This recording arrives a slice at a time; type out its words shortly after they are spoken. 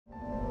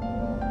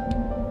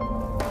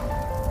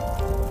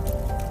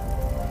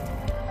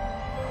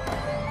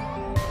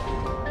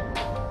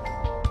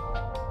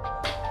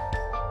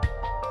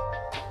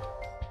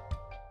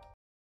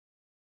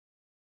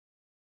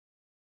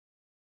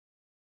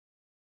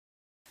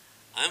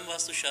I'm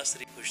Vastu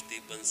Shastri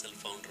Kushdeep Bansal,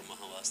 founder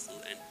Mahavastu,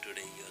 and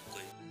today you are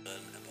going to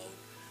learn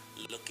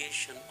about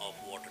location of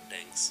water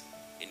tanks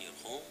in your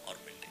home or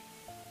building.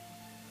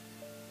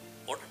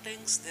 Water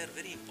tanks, they are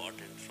very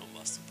important from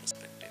Vastu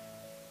perspective.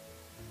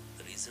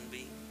 The reason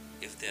being,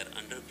 if they are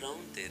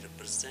underground, they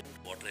represent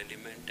water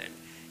element, and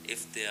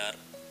if they are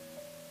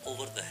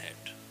over the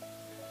head,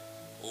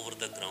 over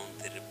the ground,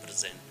 they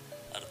represent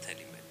earth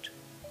element.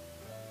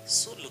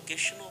 So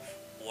location of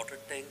water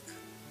tank,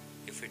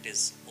 if it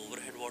is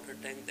overhead water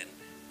tank, then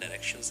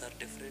directions are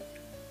different,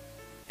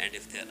 and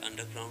if they are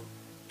underground,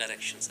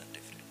 directions are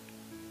different.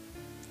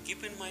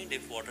 Keep in mind,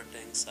 if water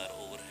tanks are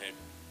overhead,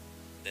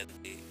 then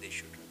they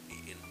shouldn't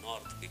be in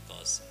north,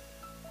 because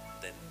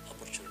then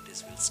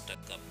opportunities will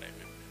stuck up and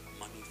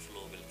money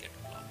flow will get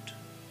blocked.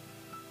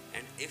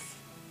 And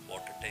if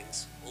water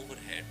tanks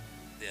overhead,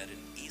 they are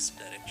in east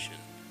direction,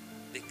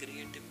 they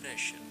create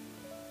depression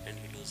and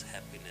you lose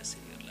happiness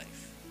in your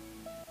life.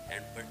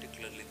 And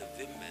particularly the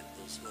women,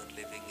 those who are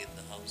living in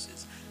the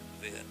houses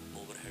where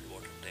overhead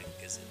water tank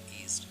is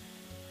in east,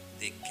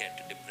 they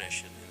get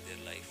depression in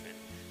their life and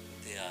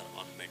they are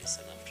on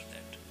medicine after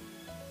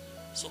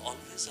that. So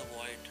always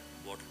avoid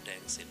water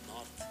tanks in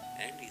north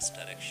and east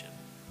direction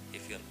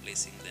if you are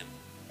placing them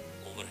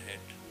overhead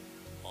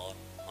or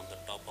on the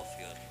top of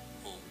your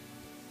home.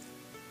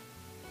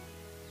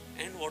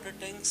 And water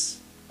tanks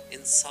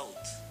in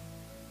south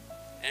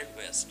and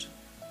west,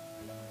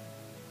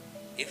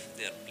 if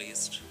they are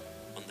placed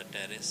on the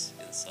terrace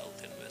in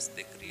south and west,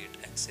 they create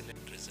excellent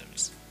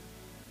results.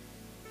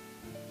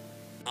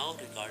 Now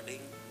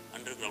regarding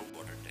underground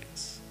water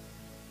tanks.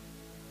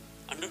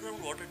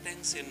 Underground water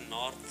tanks in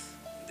north,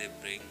 they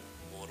bring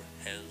more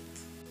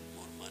health,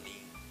 more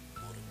money,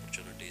 more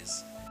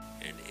opportunities,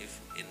 and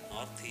if in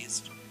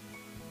northeast,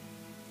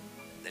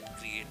 that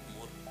create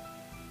more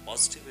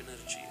positive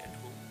energy at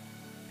home,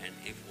 and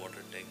if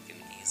water tank in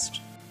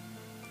east,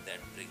 that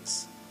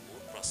brings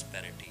more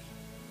prosperity,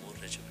 more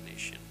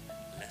rejuvenation,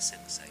 less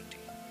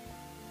anxiety.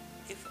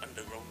 If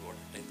underground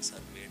water tanks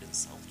are made in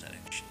south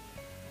direction,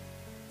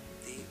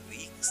 they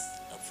weakens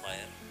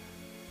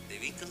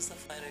the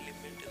fire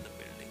element in the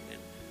building,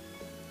 and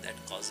that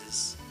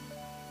causes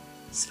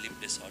sleep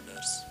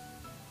disorders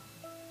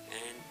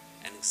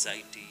and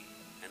anxiety,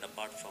 and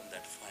apart from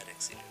that, fire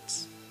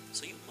accidents.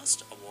 So you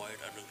must avoid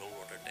underground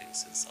water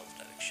tanks in south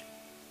direction,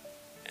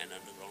 and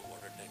underground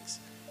water tanks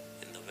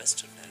in the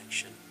western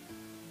direction.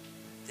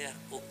 They are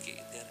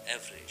okay, they are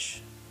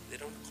average, they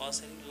don't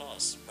cause any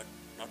loss but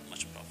not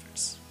much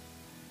profits.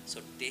 So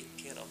take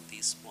care of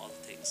these small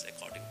things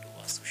according to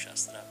Vastu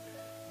Shastra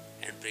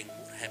and bring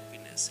more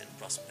happiness and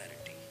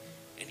prosperity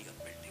in your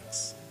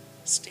buildings.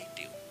 Stay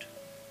tuned.